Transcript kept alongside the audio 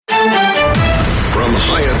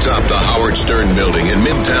atop the Howard Stern Building in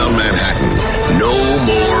Midtown Manhattan. No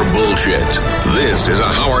more bullshit. This is a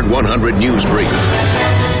Howard 100 News Brief.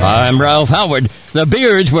 I'm Ralph Howard. The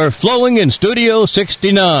beards were flowing in Studio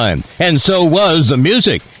 69, and so was the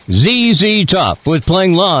music. ZZ Top was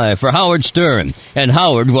playing live for Howard Stern, and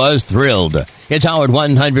Howard was thrilled. It's Howard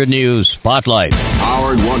 100 News Spotlight.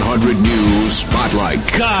 Howard 100 News Spotlight.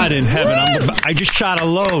 God in heaven, I just shot a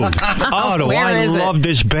load. Oh, do I love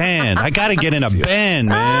this band. I got to get in a band,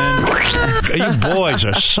 man. You boys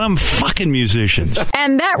are some fucking musicians.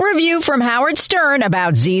 And that review from Howard Stern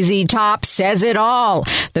about ZZ Top says it all.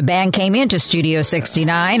 The band came into Studio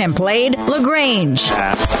 69 and played LaGrange.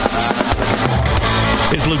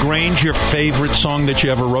 Is LaGrange your favorite song that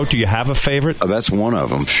you ever wrote? Do you have a favorite? That's one of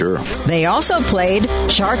them, sure. They also played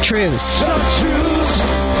Chartreuse.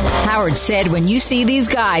 Howard said when you see these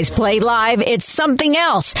guys play live, it's something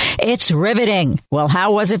else. It's riveting. Well,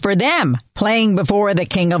 how was it for them, playing before the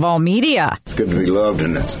king of all media? It's good to be loved,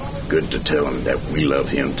 and it's good to tell him that we love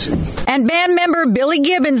him, too. And band member Billy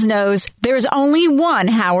Gibbons knows there's only one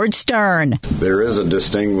Howard Stern. There is a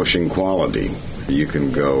distinguishing quality. You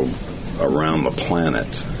can go around the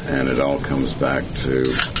planet, and it all comes back to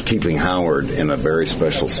keeping Howard in a very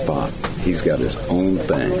special spot. He's got his own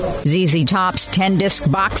thing. ZZ Top's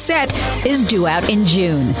 10-disc box set is due out in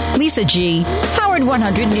June. Lisa G., Howard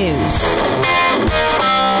 100 News.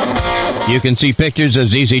 You can see pictures of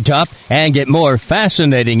ZZ Top and get more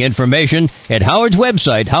fascinating information at Howard's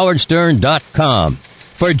website, howardstern.com.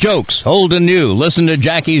 For jokes, old and new, listen to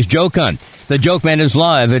Jackie's Joke Hunt. The Joke Man is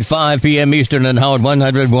live at 5 p.m. Eastern on Howard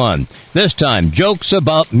 101. This time, jokes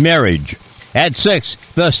about marriage. At 6,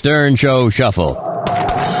 The Stern Show Shuffle.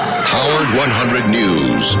 Howard 100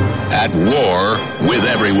 News. At war with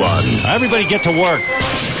everyone. Everybody get to work.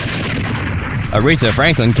 Aretha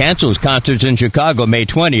Franklin cancels concerts in Chicago May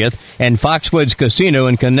 20th and Foxwoods Casino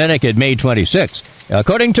in Connecticut May 26th.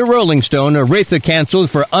 According to Rolling Stone, Aretha canceled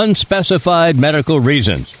for unspecified medical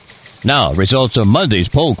reasons. Now, results of Monday's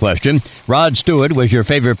poll question. Rod Stewart was your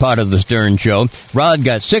favorite part of the Stern Show. Rod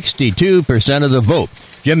got 62% of the vote.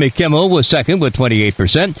 Jimmy Kimmel was second with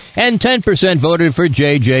 28%, and 10% voted for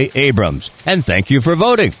J.J. Abrams. And thank you for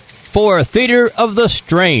voting. For Theater of the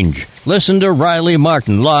Strange, listen to Riley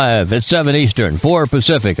Martin live at 7 Eastern, 4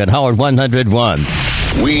 Pacific at Howard 101.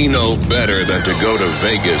 We know better than to go to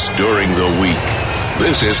Vegas during the week.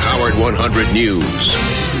 This is Howard 100 News.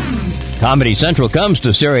 Comedy Central comes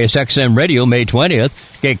to Sirius XM Radio May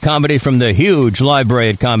 20th. Get comedy from the huge library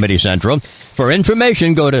at Comedy Central. For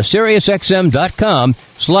information, go to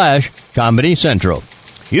SiriusXM.com/Comedy Central.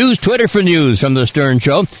 Use Twitter for news from The Stern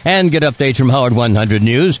Show and get updates from Howard 100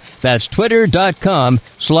 News. That's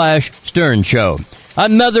twitter.com/Stern Show.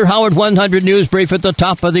 Another Howard 100 News brief at the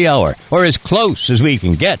top of the hour, or as close as we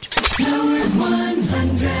can get. Howard 100.